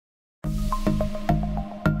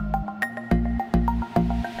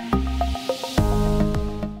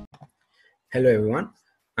Hello everyone,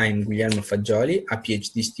 I'm Guglielmo Faggioli, a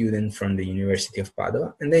PhD student from the University of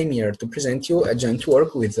Padua, and I'm here to present you a joint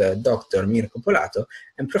work with Dr. Mirko Polato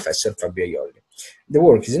and Professor Fabio Aiolli. The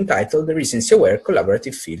work is entitled The Recency-Aware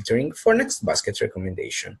Collaborative Filtering for Next Basket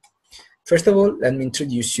Recommendation. First of all, let me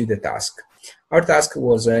introduce you the task. Our task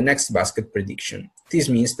was a next basket prediction. This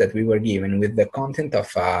means that we were given with the content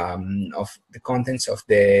of the contents of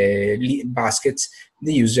the baskets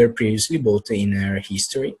the user previously bought in her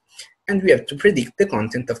history, and we have to predict the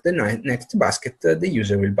content of the next basket the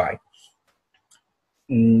user will buy.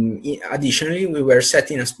 Additionally, we were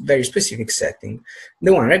setting a very specific setting,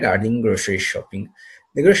 the one regarding grocery shopping.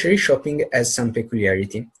 The grocery shopping has some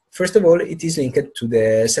peculiarity. First of all, it is linked to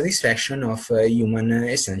the satisfaction of human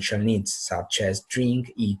essential needs, such as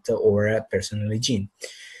drink, eat, or personal hygiene.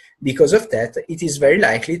 Because of that, it is very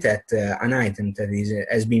likely that an item that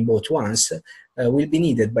has been bought once will be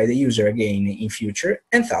needed by the user again in future,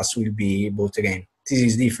 and thus will be bought again. This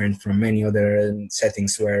is different from many other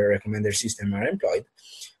settings where recommender systems are employed,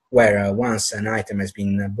 where once an item has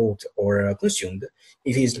been bought or consumed,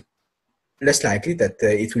 it is less likely that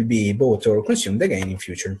it will be bought or consumed again in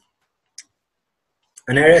future.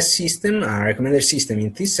 An RS system, a recommender system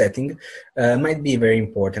in this setting, might be very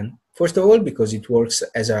important. First of all, because it works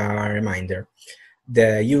as a reminder.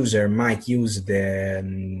 The user might use the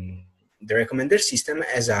recommender system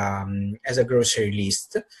as a grocery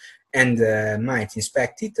list and might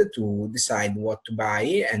inspect it to decide what to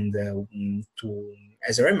buy and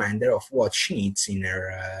as a reminder of what she needs in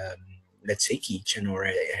her, let's say, kitchen or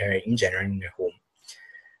in general in her home.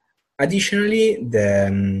 Additionally,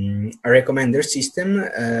 the recommender system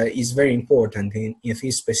is very important in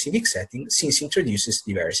this specific setting since it introduces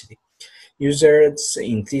diversity. Users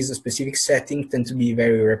in this specific setting tend to be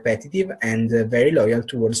very repetitive and very loyal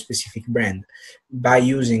towards a specific brand. By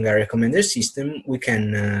using a recommender system, we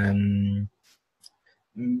can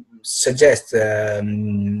suggest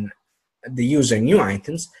the user new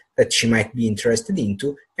items that she might be interested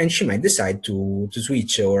into, and she might decide to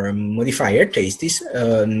switch or modify her tastes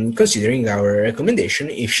considering our recommendation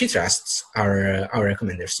if she trusts our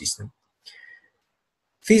recommender system.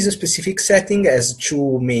 This specific setting has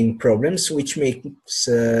two main problems which makes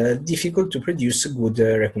difficult to produce good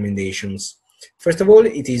recommendations. First of all,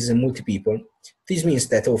 it is multi-people. This means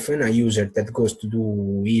that often a user that goes to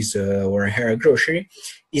do his or her grocery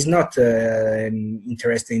is not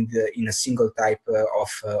interested in a single type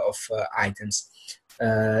of items.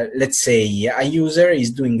 Let's say a user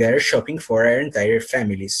is doing their shopping for her entire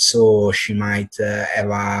family, so she might have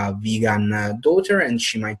a vegan daughter and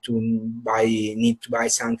she might need to buy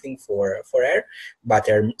something for her, but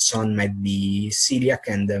her son might be celiac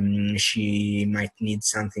and she might need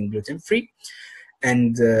something gluten-free,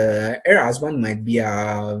 and her husband might be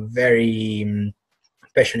a very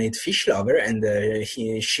passionate fish lover, and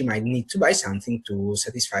she might need to buy something to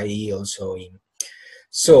satisfy also him.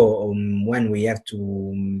 So when we have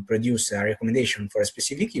to produce a recommendation for a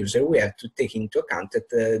specific user, we have to take into account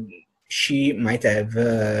that she might have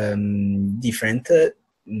different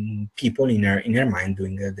people in her mind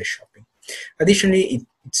doing the shopping. Additionally,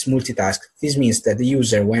 it's multitask. This means that the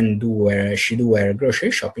user, when she do her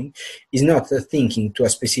grocery shopping, is not thinking to a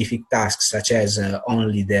specific task such as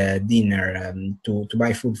only the dinner to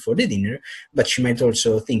buy food for the dinner, but she might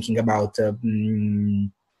also thinking about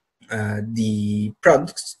the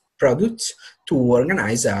products to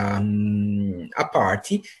organize a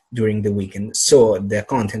party during the weekend. So the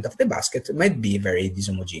content of the basket might be very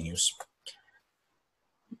dishomogeneous.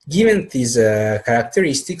 Given these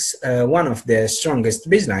characteristics, one of the strongest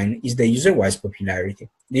baseline is the user-wise popularity.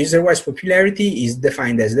 The user-wise popularity is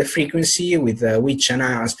defined as the frequency with which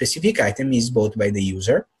a specific item is bought by the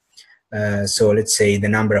user. So let's say the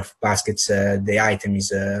number of baskets the item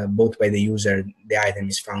is bought by the user, the item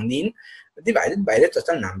is found in, divided by the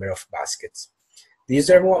total number of baskets. The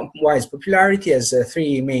user-wise popularity has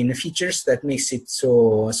three main features that makes it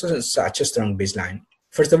such a strong baseline.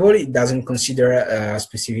 First of all, it doesn't consider a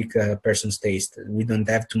specific person's taste. We don't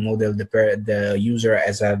have to model the user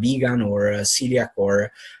as a vegan or a celiac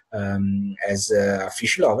or as a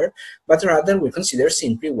fish lover, but rather we consider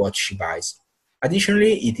simply what she buys.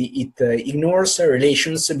 Additionally, it ignores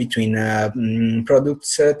relations between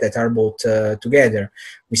products that are bought together.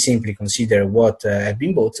 We simply consider what have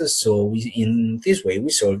been bought, so in this way we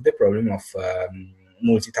solve the problem of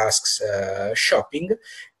multitasks shopping,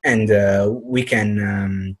 and we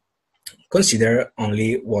can consider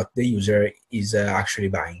only what the user is actually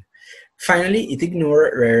buying. Finally, it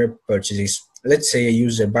ignores rare purchases. Let's say a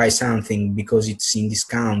user buys something because it's in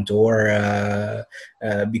discount or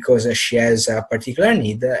because she has a particular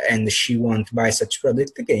need and she won't buy such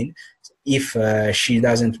product again. If she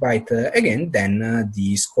doesn't bite again, then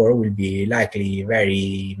the score will be likely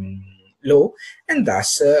very low, and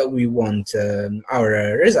thus we want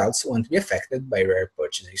our results won't be affected by rare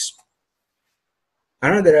purchases.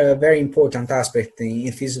 Another very important aspect in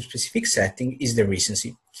this specific setting is the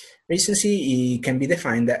recency. Recency can be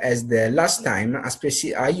defined as the last time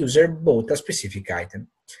a user bought a specific item.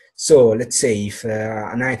 So let's say if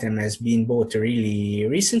an item has been bought really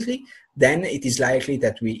recently, then it is likely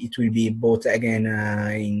that it will be bought again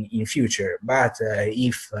in future. But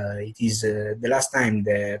if it is the last time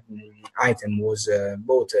the item was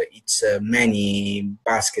bought, it's many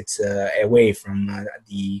baskets away from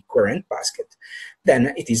the current basket,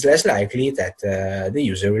 then it is less likely that the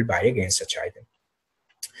user will buy again such item.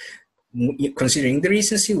 Considering the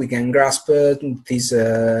recency, we can grasp these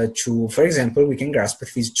for example, we can grasp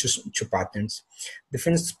these two patterns. The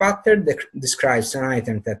first pattern describes an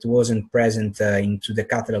item that wasn't present into the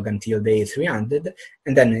catalog until day 300,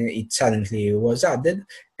 and then it suddenly was added,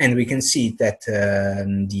 and we can see that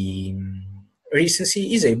the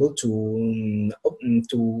recency is able to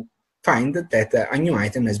find that a new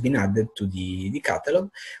item has been added to the catalog.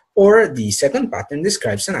 Or the second pattern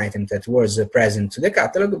describes an item that was present to the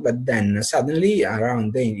catalog, but then suddenly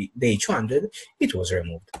around day 200, it was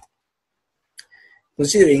removed.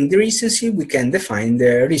 Considering the recency, we can define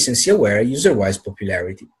the recency-aware user-wise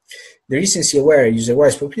popularity. The recency-aware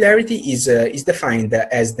user-wise popularity is defined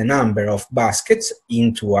as the number of baskets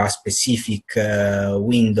into a specific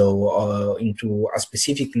window, or into a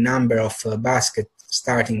specific number of baskets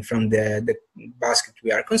starting from the basket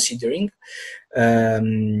we are considering,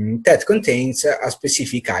 that contains a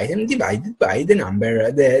specific item divided by the number,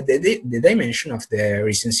 the dimension of the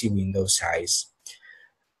recency window size.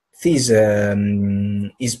 This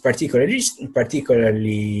is particularly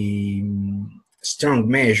strong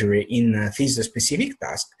measure in this specific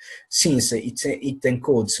task, since it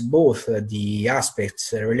encodes both the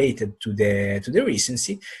aspects related to the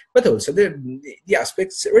recency, but also the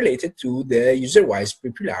aspects related to the user-wise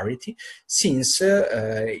popularity, since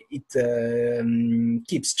it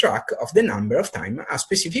keeps track of the number of times a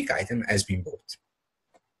specific item has been bought.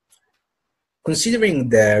 Considering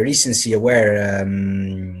the recency-aware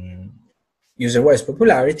user-wise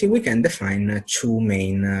popularity, we can define two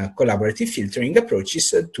main collaborative filtering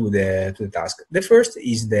approaches to the task. The first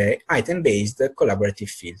is the item-based collaborative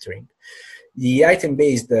filtering. The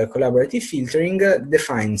item-based collaborative filtering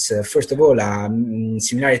defines, first of all, a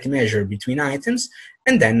similarity measure between items,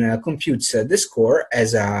 and then computes the score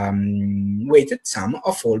as a weighted sum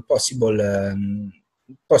of all possible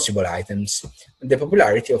items, the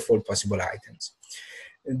popularity of all possible items.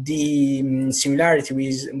 The similarity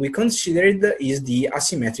we considered is the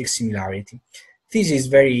asymmetric similarity. This is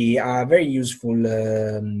very useful.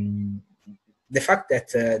 The fact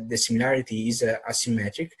that the similarity is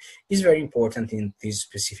asymmetric is very important in this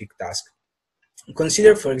specific task.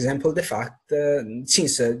 Consider, for example, the fact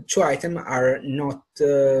since two items are not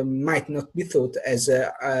might not be thought as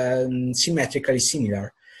symmetrically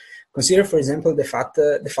similar. Consider, for example, the fact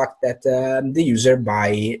that the user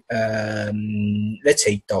buy, let's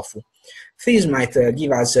say, tofu. This might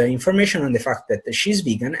give us information on the fact that she's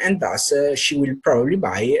vegan, and thus she will probably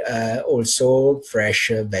buy also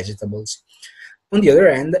fresh vegetables. On the other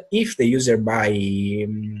hand, if the user buy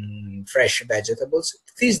fresh vegetables,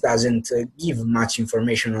 this doesn't give much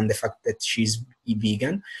information on the fact that she's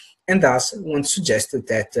vegan, and thus won't suggest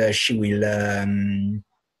that she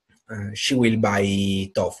will buy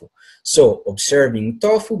tofu. So observing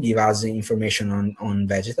tofu gives us information on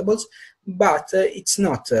vegetables, but it's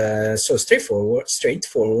not so straightforward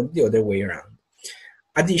the other way around.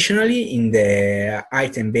 Additionally, in the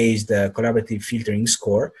item-based collaborative filtering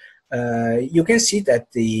score, you can see that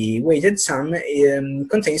the weighted sum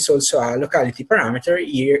contains also a locality parameter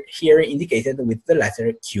here indicated with the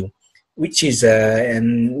letter Q, which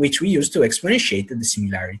we use to exponentiate the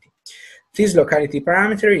similarity. This locality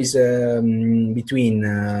parameter is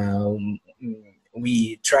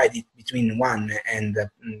we tried it between 1 and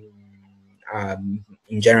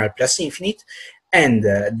in general plus infinite, and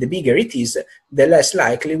the bigger it is, the less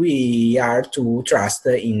likely we are to trust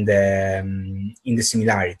in the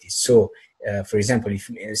similarities. So, for example,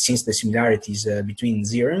 since the similarity is between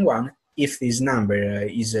 0 and 1, if this number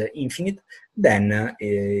is infinite, then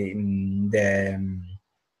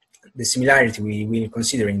the similarity we will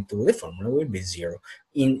consider into the formula will be 0.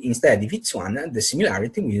 Instead, if it's 1, the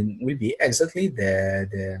similarity will be exactly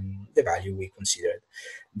the value we considered.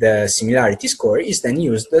 The similarity score is then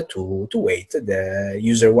used to weight the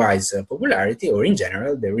user-wise popularity, or in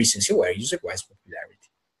general, the recency-aware user-wise popularity.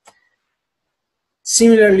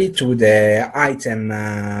 Similarly to the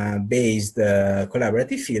item-based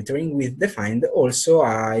collaborative filtering, we defined also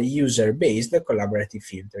a user-based collaborative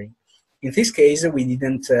filtering. In this case, we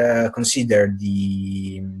didn't consider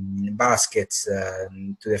the baskets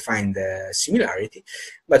to define the similarity,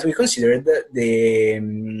 but we considered the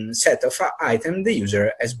set of items the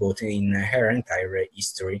user has bought in her entire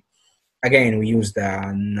history. Again, we used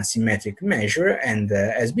an asymmetric measure, and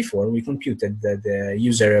as before, we computed the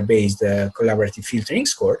user-based collaborative filtering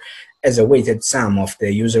score as a weighted sum of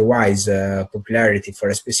the user-wise popularity for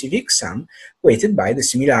a specific sum, weighted by the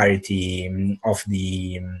similarity of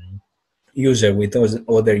the user with those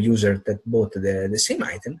other users that bought the same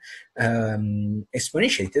item,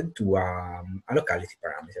 exponentiated to a locality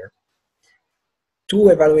parameter. To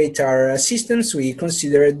evaluate our systems, we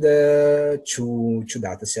considered two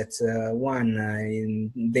datasets.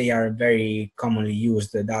 They are very commonly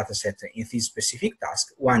used dataset in this specific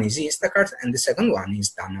task. One is Instacart, and the second one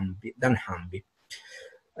is dunnhumby.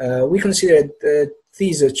 We considered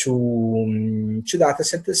these two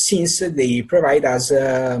datasets since they provide us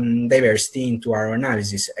diversity into our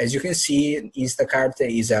analysis. As you can see, Instacart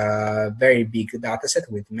is a very big dataset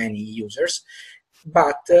with many users,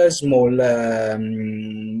 but small,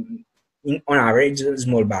 on average,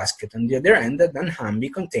 small basket. On the other hand,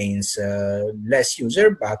 dunnhumby contains less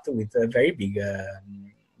user, but with very big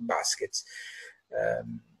baskets.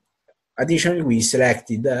 Additionally, we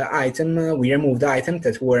selected we removed items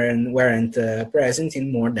that weren't present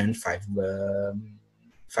in more than five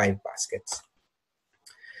baskets.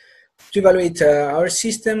 To evaluate our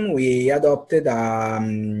system, we adopted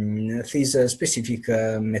this specific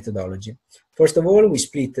methodology. First of all, we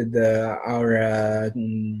split our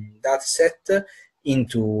dataset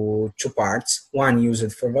into two parts, one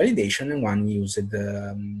used for validation and one used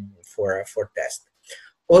for test.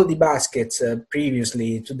 All the baskets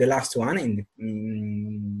previously to the last one,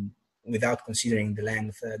 without considering the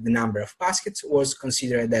length, the number of baskets, was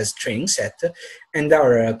considered as training set, and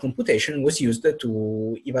our computation was used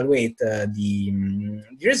to evaluate the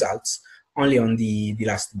results only on the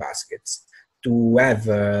last baskets. To have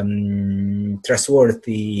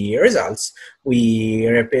trustworthy results, we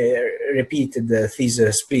repeated this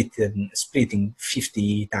splitting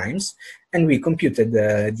 50 times, and we computed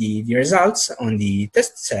the results on the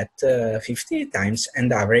test set 50 times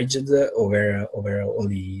and averaged over all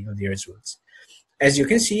the results. As you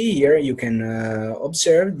can see here, you can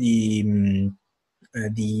observe the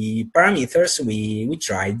parameters we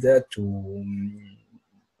tried to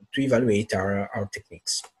evaluate our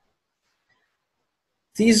techniques.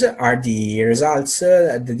 These are the results,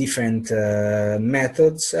 the different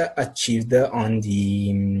methods achieved on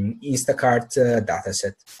the Instacart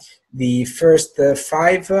dataset. The first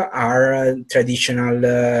five are traditional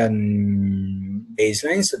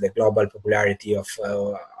baselines, the global popularity of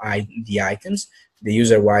the items, the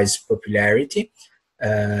user-wise popularity,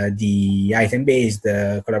 the item-based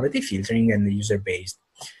collaborative filtering, and the user-based.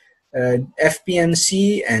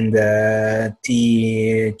 FPMC and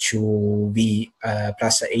T2V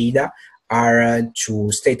plus ADA are two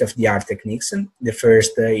state-of-the-art techniques. The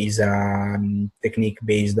first is a technique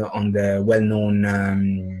based on the well-known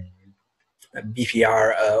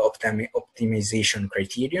BPR optimization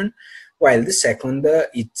criterion, while the second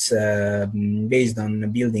it's based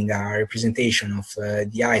on building a representation of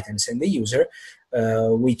the items and the user,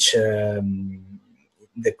 which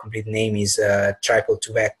the complete name is triple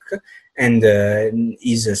 2vec, and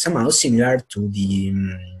is somehow similar to the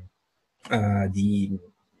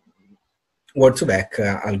word-to-vec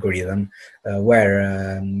algorithm,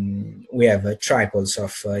 where we have triples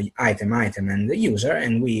of item, and the user,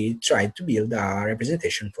 and we try to build a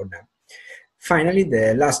representation for them. Finally,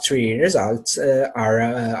 the last three results are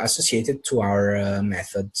associated to our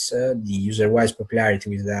methods, the user-wise popularity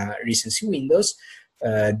with recency windows,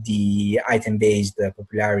 the item-based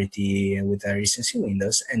popularity with recency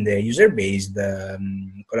windows, and the user-based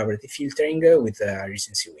collaborative filtering with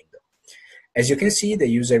recency window. As you can see, the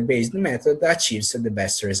user-based method achieves the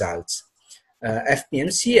best results.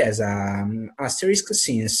 FPMC has an asterisk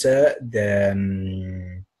since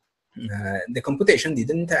the computation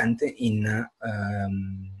didn't end in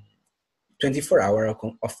 24 hours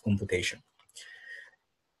of computation.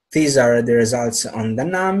 These are the results on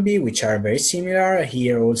dunnhumby, which are very similar.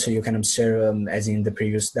 Here also you can observe, as in the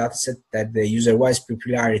previous dataset, that the user-wise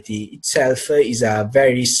popularity itself is a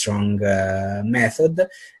very strong method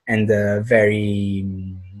and a very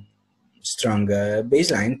strong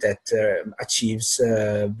baseline that achieves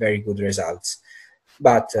very good results.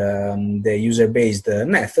 But the user-based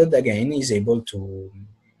method, again, is able to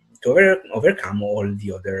overcome all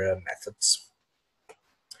the other methods.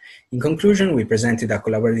 In conclusion, we presented a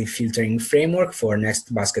collaborative filtering framework for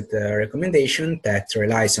next basket recommendation that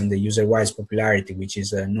relies on the user-wise popularity, which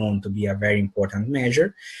is known to be a very important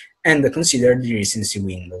measure, and consider the recency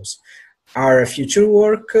windows. Our future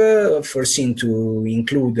work foreseen to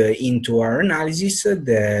include into our analysis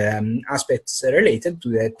the aspects related to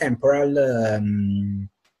the temporal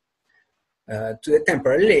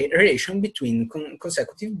relation between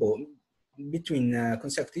consecutive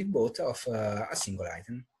both of a single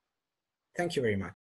item. Thank you very much.